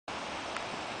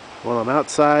Well, I'm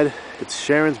outside. It's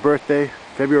Sharon's birthday,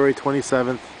 February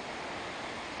 27th.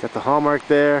 Got the Hallmark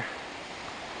there.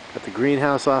 Got the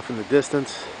greenhouse off in the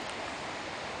distance.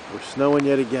 We're snowing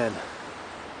yet again.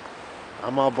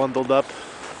 I'm all bundled up.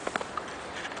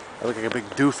 I look like a big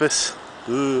doofus.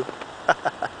 Ooh.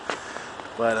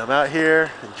 But I'm out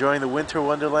here enjoying the winter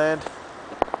wonderland.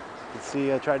 You can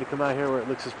see I tried to come out here where it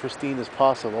looks as pristine as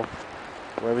possible,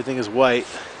 where everything is white.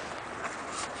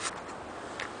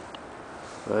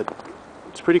 But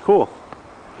it's pretty cool.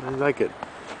 I really like it.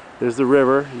 There's the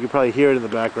river. You can probably hear it in the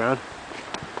background.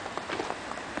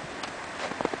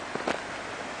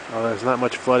 Oh, there's not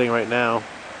much flooding right now.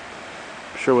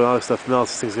 I'm sure when all this stuff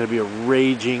melts, this thing's going to be a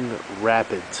raging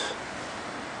rapids.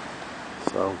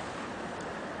 So,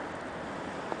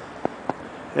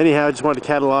 anyhow, I just wanted to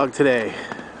catalog today.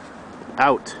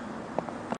 Out.